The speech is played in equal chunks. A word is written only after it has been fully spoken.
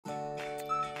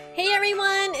Hey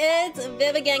everyone, it's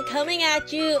Viv again coming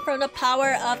at you from the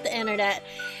power of the internet.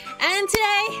 And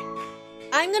today,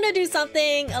 I'm gonna do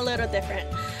something a little different.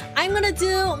 I'm gonna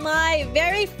do my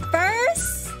very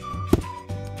first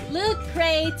Loot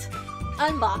Crate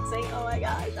unboxing. Oh my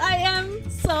gosh, I am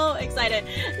so excited.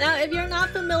 Now, if you're not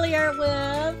familiar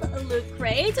with Loot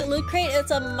Crate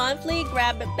is a monthly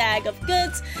grab bag of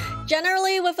goods,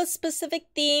 generally with a specific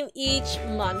theme each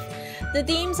month. The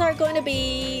themes are going to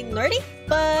be nerdy,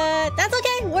 but that's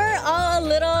okay. We're all a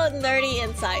little nerdy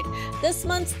inside. This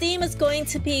month's theme is going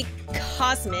to be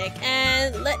cosmic,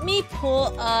 and let me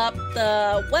pull up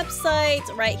the website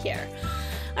right here.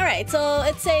 Alright, so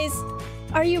it says,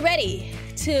 are you ready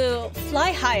to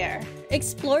fly higher,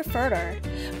 explore further,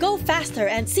 go faster,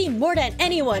 and see more than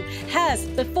anyone has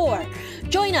before?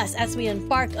 Join us as we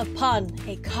embark upon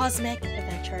a cosmic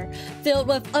adventure filled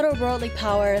with otherworldly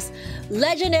powers,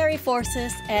 legendary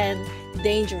forces, and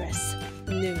dangerous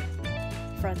new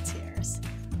frontiers.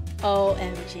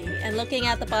 OMG. And looking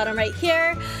at the bottom right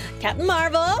here, Captain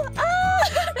Marvel,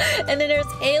 and then there's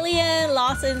Alien,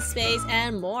 Lost in Space,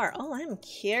 and more. Oh, I'm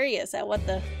curious at what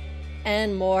the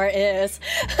and more is.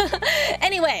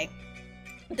 Anyway,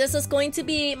 this is going to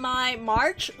be my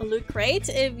March Loot Crate.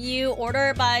 If you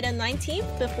order by the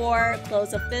 19th before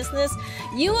close of business,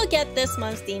 you will get this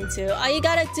month's theme too. All you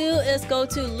gotta do is go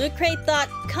to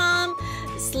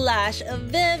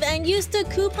lootcrate.com/Viv and use the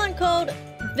coupon code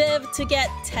VIV to get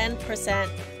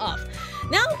 10% off.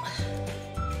 Now,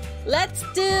 let's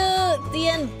do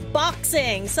the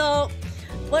unboxing. So,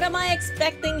 what am I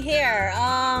expecting here?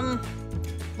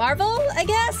 Marvel, I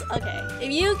guess? Okay, if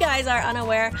you guys are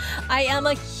unaware, I am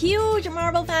a huge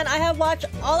Marvel fan. I have watched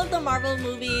all of the Marvel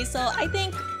movies, so I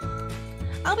think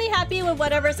I'll be happy with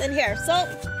whatever's in here. So,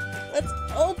 let's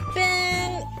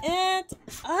open it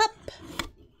up.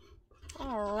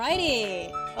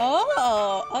 Alrighty.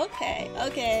 Oh, okay,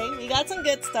 we got some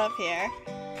good stuff here.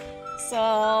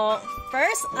 So,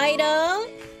 first item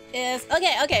is...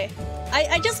 Okay.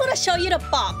 I just want to show you the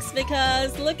box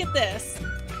because look at this.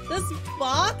 This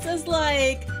box is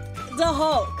like the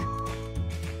Hulk.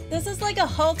 This is like a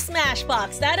Hulk smash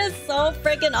box. That is so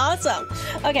freaking awesome.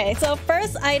 Okay, so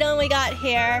first item we got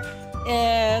here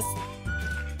is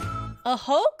a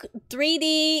Hulk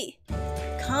 3D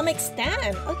comic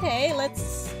stand. Okay,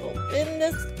 let's open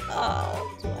this up.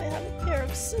 Do I have a pair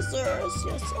of scissors?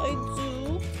 Yes, I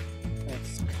do.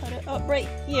 Let's cut it up right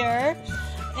here.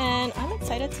 And I'm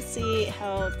excited to see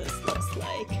how this looks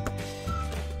like.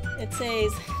 It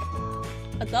says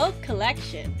adult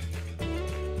collection,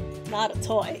 not a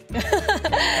toy.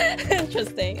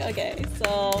 Interesting. Okay,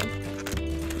 so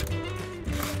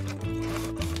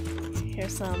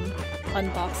here's some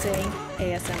unboxing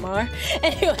ASMR.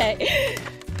 Anyway,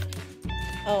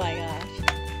 oh my gosh,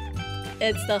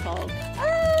 it's the Hulk.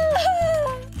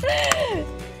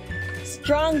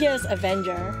 Strongest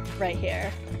Avenger right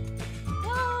here.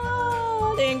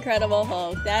 Oh, the Incredible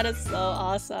Hulk. That is so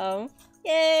awesome.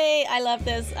 Yay! I love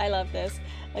this.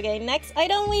 Okay, next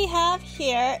item we have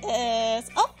here is...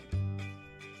 Oh!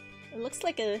 It looks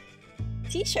like a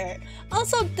t-shirt.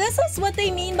 Also, this is what they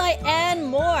mean by and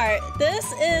more.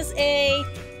 This is a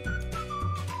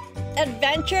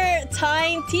Adventure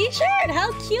Time t-shirt.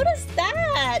 How cute is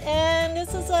that? And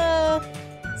this is a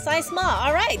size small.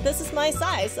 Alright, this is my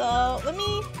size. So let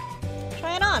me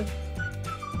try it on.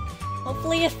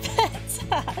 Hopefully it fits.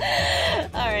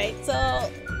 Alright,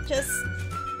 so just...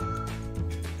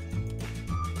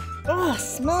 Oh,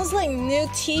 smells like new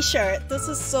t-shirt. This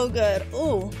is so good.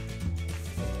 Ooh.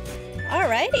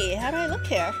 Alrighty, how do I look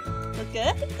here? Look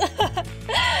good?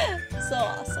 So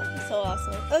awesome.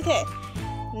 Okay,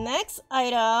 next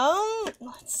item.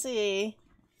 Let's see.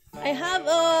 I have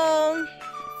a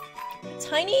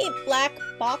tiny black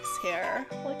box here.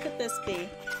 What could this be?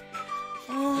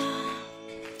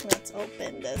 Let's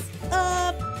open this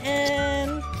up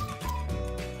and...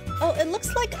 Oh, it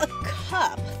looks like a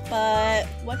cup, but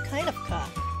what kind of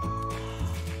cup?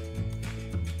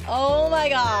 Oh my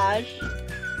gosh.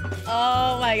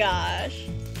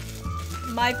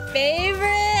 My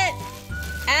favorite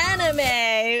anime.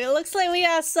 It looks like we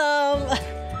have some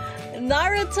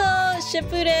Naruto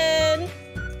Shippuden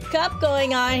cup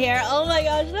going on here. Oh my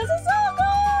gosh, this is so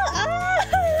cool.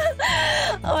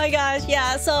 Oh my gosh,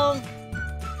 yeah, so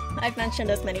I've mentioned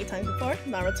this many times before.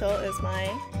 Naruto is my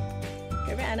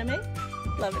favorite anime.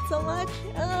 Love it so much.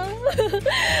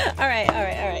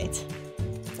 Alright.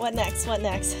 What next?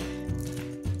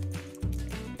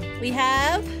 We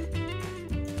have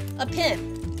a pin.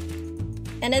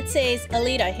 And it says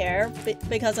Alita here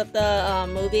because of the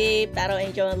movie Battle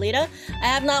Angel Alita. I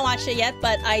have not watched it yet,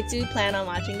 but I do plan on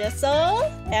watching this. So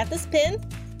I have this pin.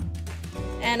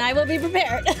 and I will be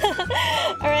prepared.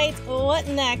 Alright, what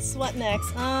next? What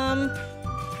next?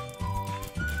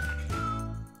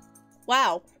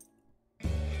 Wow.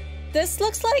 This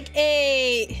looks like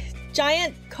a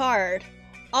giant card.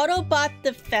 Autobot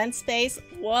defense base.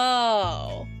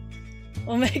 Whoa.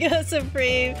 Omega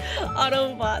Supreme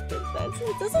Autobot defense.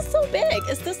 This is so big.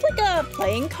 Is this like a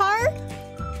playing card?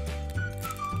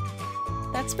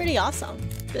 That's pretty awesome.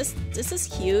 This is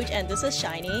huge and this is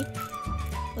shiny.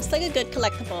 Looks like a good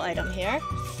collectible item here.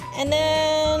 And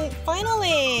then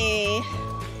finally,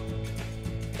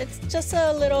 it's just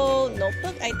a little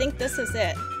notebook. I think this is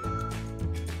it.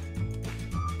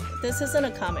 This isn't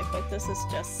a comic book. This is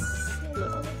just a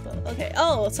little notebook. Okay.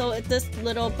 Oh, so this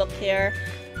little book here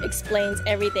explains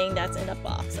everything that's in the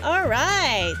box. All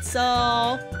right.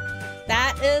 So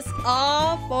that is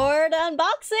all for the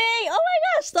unboxing. Oh my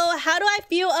gosh. So how do I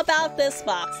feel about this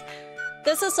box?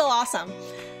 This is so awesome.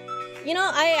 You know,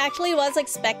 I actually was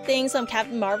expecting some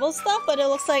Captain Marvel stuff, but it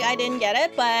looks like I didn't get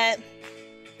it, but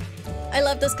I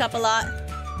love this cup a lot.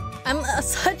 I'm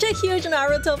such a huge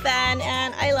Naruto fan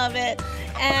and I love it.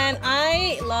 And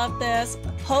I love this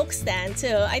Hulk stand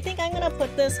too. I think I'm gonna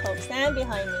put this Hulk stand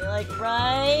behind me, like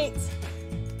right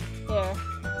here.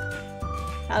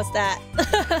 How's that?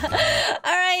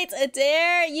 Alright,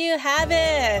 there you have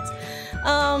it.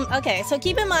 Okay, so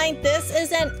keep in mind this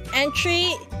is an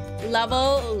entry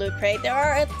level loot crate. There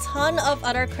are a ton of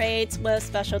other crates with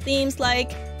special themes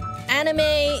like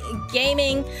anime,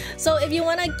 gaming. So if you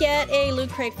want to get a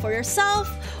loot crate for yourself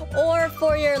or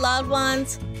for your loved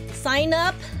ones, sign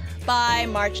up by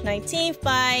March 19th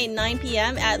by 9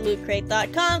 p.m. at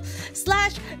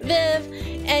lootcrate.com/Viv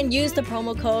and use the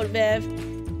promo code Viv.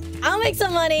 I'll make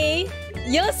some money.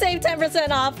 You'll save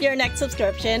 10% off your next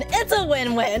subscription. It's a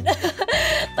win-win.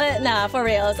 But nah, for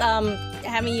reals,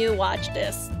 having you watch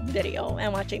this video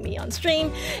and watching me on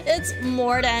stream, it's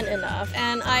more than enough.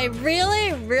 And I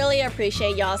really, really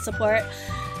appreciate y'all's support.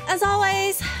 As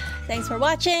always, thanks for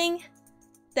watching.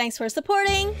 Thanks for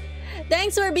supporting.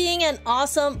 Thanks for being an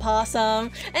awesome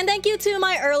possum. And thank you to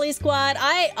my early squad.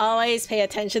 I always pay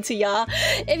attention to y'all.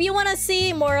 If you want to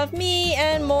see more of me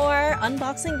and more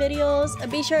unboxing videos,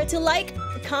 be sure to like,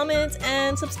 comment,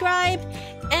 and subscribe.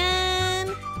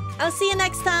 And I'll see you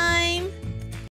next time.